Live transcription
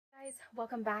guys,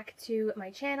 welcome back to my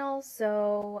channel.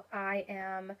 So I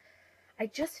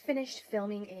just finished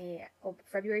filming a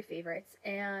February favorites,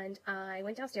 and I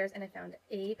went downstairs and I found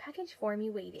a package for me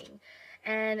waiting.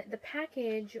 And the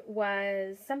package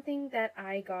was something that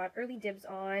I got early dibs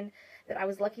on, that I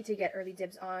was lucky to get early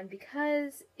dibs on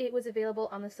because it was available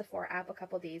on the Sephora app a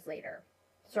couple days later.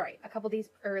 Sorry, a couple days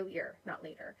earlier, not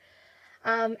later.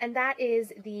 And that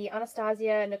is the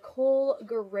Anastasia Nicole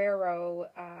Guerriero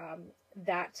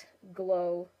That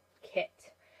Glow Kit.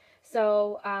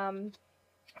 So,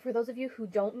 for those of you who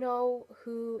don't know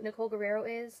who Nicole Guerriero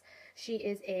is, she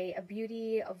is a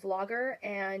beauty vlogger,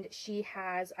 and she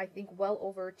has, I think, well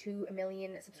over 2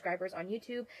 million subscribers on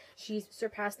YouTube. She's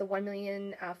surpassed the 1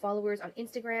 million followers on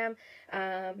Instagram.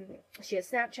 She has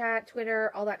Snapchat,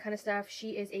 Twitter, all that kind of stuff.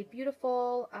 She is a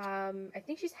beautiful, I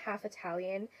think she's half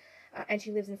Italian, and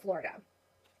she lives in Florida.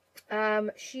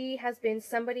 She has been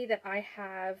somebody that I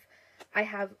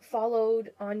have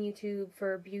followed on YouTube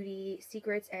for beauty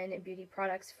secrets and beauty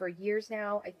products for years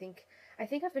now. I think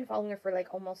I've been following her for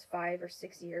like almost 5 or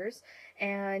 6 years,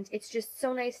 and it's just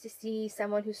so nice to see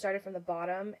someone who started from the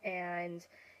bottom and,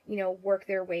 you know, work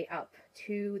their way up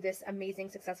to this amazing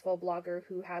successful blogger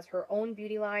who has her own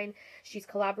beauty line. She's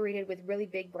collaborated with really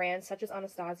big brands such as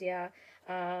Anastasia.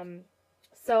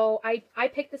 So I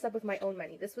picked this up with my own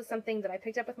money. This was something that I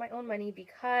picked up with my own money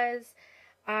because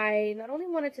I not only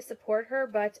wanted to support her,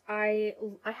 but I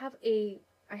have a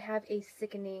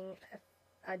sickening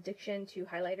addiction to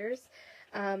highlighters.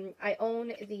 I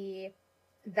own the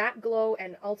That Glow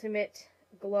and Ultimate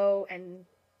Glow and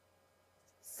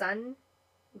Sun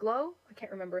Glow. I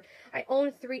can't remember. I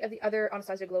own 3 of the other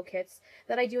Anastasia Glow kits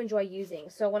that I do enjoy using.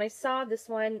 So when I saw this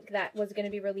one that was going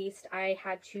to be released, I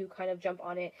had to kind of jump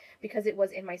on it because it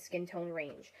was in my skin tone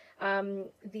range.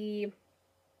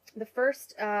 The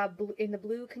first in the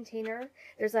blue container,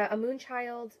 there's a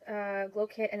Moonchild glow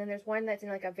kit, and then there's one that's in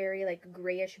like a very like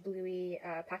grayish bluey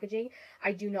packaging.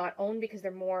 I do not own because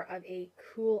they're more of a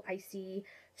cool icy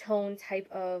tone type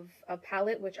of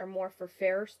palette, which are more for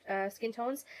fair skin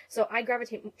tones. So I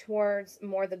gravitate towards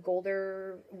more the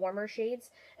golder, warmer shades,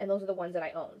 and those are the ones that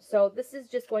I own. So this is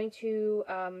just going to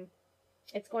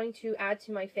it's going to add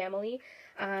to my family.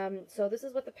 So this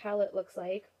is what the palette looks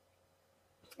like.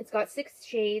 It's got 6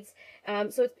 shades,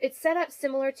 so it's set up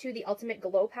similar to the Ultimate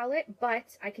Glow palette,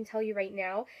 but I can tell you right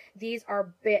now, these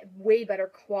are way better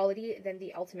quality than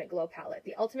the Ultimate Glow palette.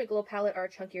 The Ultimate Glow palette are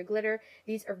chunkier glitter.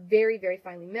 These are very, very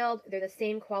finely milled. They're the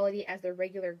same quality as their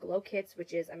regular glow kits,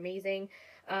 which is amazing.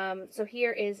 So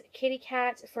here is Kitty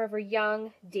Cat, Forever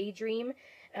Young, Daydream.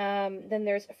 Then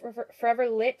there's Forever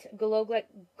Lit,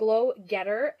 Glow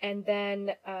Getter, and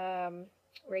then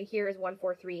right here is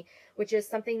 143, which is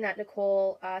something that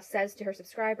Nicole says to her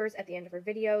subscribers at the end of her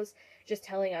videos, just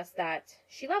telling us that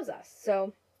she loves us.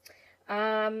 So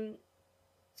I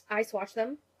swatched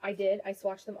them. I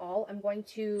swatched them all. I'm going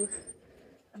to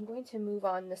move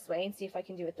on this way and see if I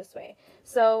can do it this way.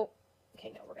 So,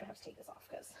 okay, no, we're gonna have to take this off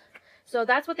because. So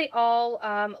that's what they all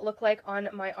look like on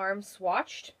my arm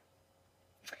swatched.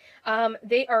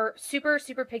 They are super,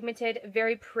 super pigmented,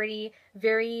 very pretty,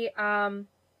 very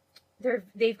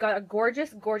they've got a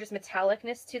gorgeous, gorgeous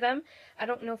metallicness to them. I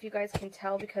don't know if you guys can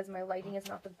tell because my lighting is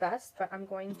not the best, but I'm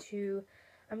going to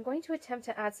attempt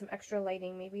to add some extra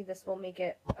lighting. Maybe this will make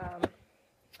it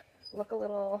look a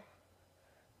little.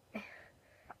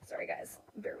 Sorry guys,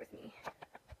 bear with me.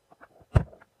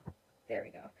 There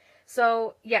we go.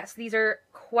 So yes, these are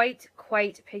quite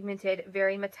pigmented,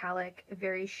 very metallic,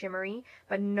 very shimmery,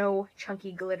 but no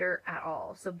chunky glitter at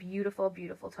all. So beautiful,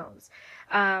 beautiful tones.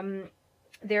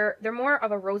 They're more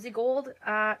of a rosy gold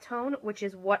tone, which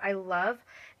is what I love,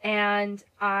 and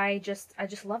I just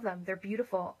love them. They're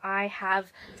beautiful. I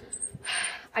have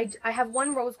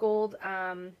one rose gold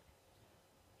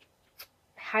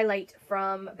highlight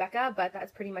from Becca, but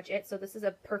that's pretty much it. So this is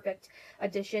a perfect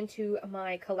addition to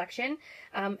my collection.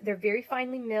 They're very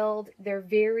finely milled. They're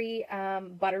very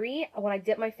buttery. When I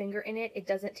dip my finger in it, it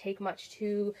doesn't take much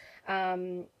to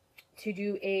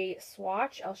do a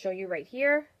swatch. I'll show you right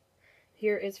here.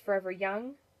 Here is Forever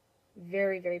Young,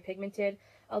 very, very pigmented.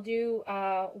 I'll do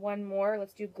one more.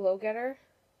 Let's do Glow Getter.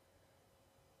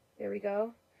 There we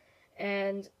go.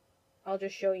 And I'll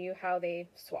just show you how they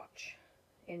swatch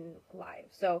in live.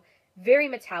 So very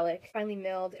metallic, finely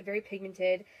milled, very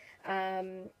pigmented.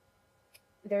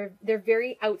 They're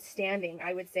very outstanding,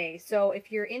 I would say. So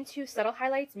if you're into subtle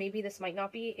highlights, maybe this might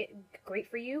not be great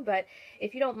for you, but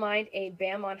if you don't mind a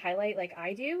bam on highlight like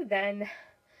I do, then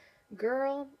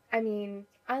girl, I mean,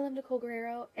 I love Nicole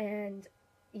Guerriero, and,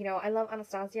 you know, I love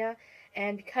Anastasia,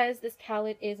 and because this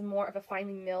palette is more of a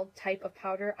finely milled type of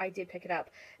powder, I did pick it up.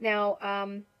 Now,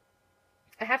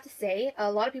 I have to say,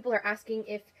 a lot of people are asking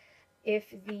if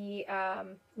the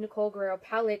Nicole Guerriero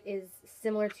palette is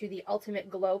similar to the Ultimate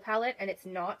Glow palette, and it's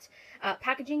not.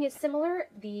 Packaging is similar.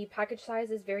 The package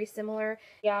size is very similar.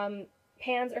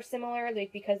 Pans are similar,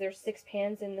 like, because there's 6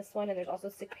 pans in this one, and there's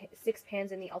also six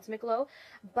pans in the Ultimate Glow.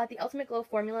 But the Ultimate Glow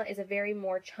formula is a very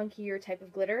more chunkier type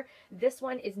of glitter. This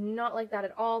one is not like that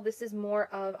at all. This is more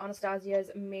of Anastasia's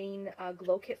main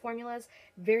glow kit formulas.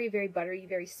 Very, very buttery,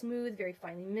 very smooth, very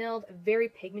finely milled, very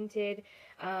pigmented.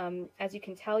 As you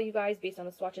can tell, you guys, based on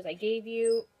the swatches I gave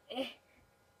you,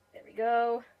 there we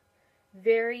go.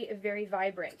 Very, very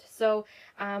vibrant. So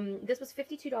this was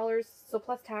 $52, so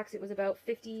plus tax it was about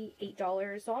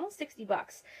 $58, so almost 60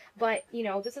 bucks. But, you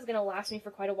know, this is going to last me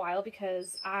for quite a while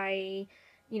because I'm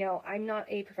not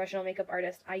a professional makeup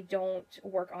artist. I don't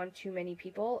work on too many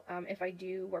people. If I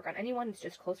do work on anyone, it's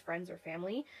just close friends or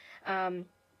family,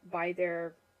 by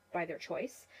their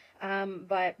choice.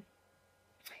 But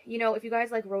you know, if you guys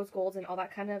like rose golds and all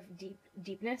that kind of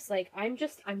deepness, like, I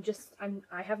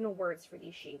have no words for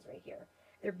these shades right here.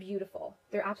 They're beautiful.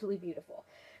 They're absolutely beautiful.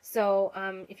 So,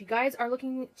 if you guys are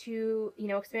looking to, you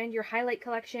know, expand your highlight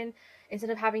collection,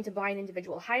 instead of having to buy an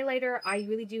individual highlighter, I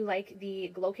really do like the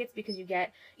glow kits because you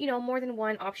get, you know, more than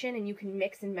one option and you can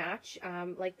mix and match.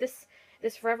 Like this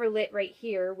Forever Lit right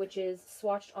here, which is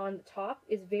swatched on the top,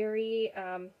 is very,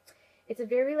 it's a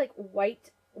very, like,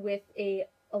 white with a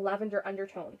lavender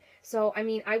undertone. So, I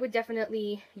mean, I would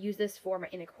definitely use this for my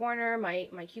inner corner, my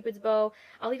Cupid's bow.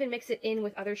 I'll even mix it in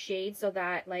with other shades so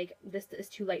that, like, this is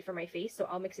too light for my face, so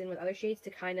I'll mix it in with other shades to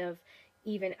kind of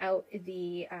even out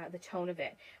the tone of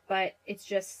it. But it's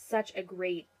just such a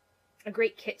great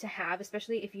kit to have,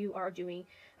 especially if you are doing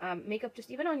makeup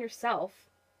just even on yourself.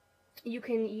 You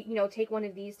can, you know, take one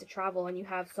of these to travel and you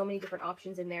have so many different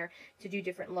options in there to do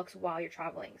different looks while you're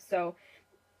traveling. So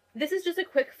this is just a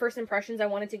quick first impressions I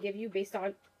wanted to give you based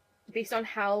on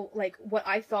how, like, what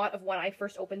I thought of when I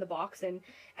first opened the box and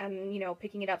you know,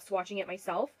 picking it up, swatching it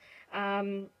myself.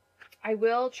 I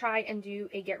will try and do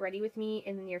a get ready with me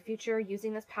in the near future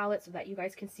using this palette so that you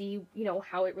guys can see, you know,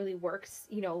 how it really works,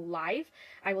 you know, live.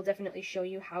 I will definitely show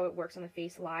you how it works on the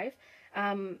face live.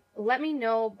 Let me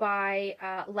know by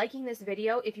liking this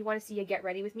video if you want to see a get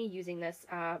ready with me using this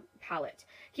palette.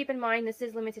 Keep in mind, this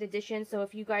is limited edition, so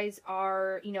if you guys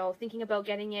are, you know, thinking about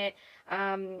getting it,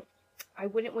 I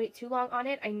wouldn't wait too long on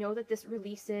it. I know that this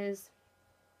releases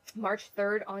March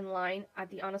 3rd online at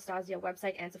the Anastasia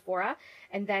website and Sephora,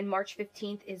 and then March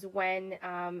 15th is when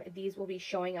these will be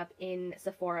showing up in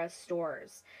Sephora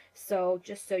stores. So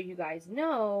just so you guys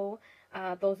know,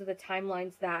 those are the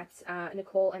timelines that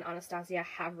Nicole and Anastasia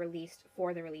have released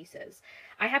for the releases.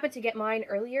 I happened to get mine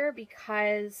earlier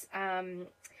because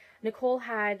Nicole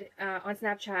had, on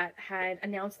Snapchat, had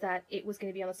announced that it was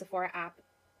going to be on the Sephora app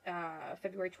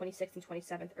February 26th and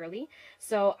 27th early.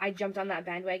 So I jumped on that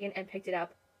bandwagon and picked it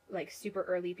up, like, super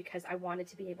early because I wanted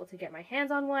to be able to get my hands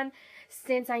on one,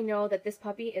 since I know that this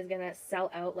puppy is going to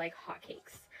sell out like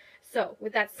hotcakes. So,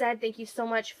 with that said, thank you so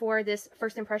much for this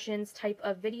first impressions type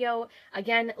of video.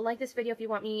 Again, like this video if you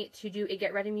want me to do a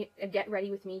get ready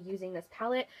with me using this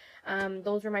palette.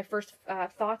 Those were my first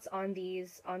thoughts on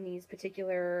these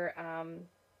particular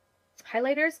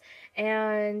highlighters,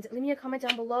 and leave me a comment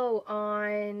down below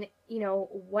on, you know,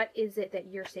 what is it that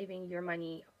you're saving your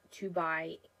money to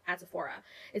buy at Sephora.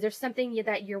 Is there something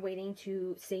that you're waiting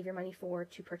to save your money for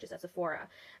to purchase at Sephora?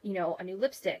 You know, a new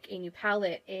lipstick, a new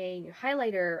palette, a new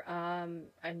highlighter,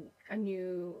 a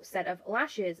new set of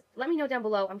lashes. Let me know down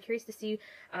below. I'm curious to see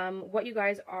what you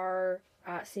guys are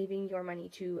saving your money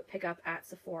to pick up at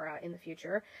Sephora in the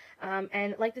future.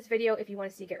 And like this video if you want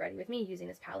to see Get Ready with me using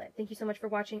this palette. Thank you so much for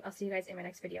watching. I'll see you guys in my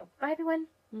next video. Bye, everyone.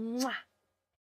 Mwah!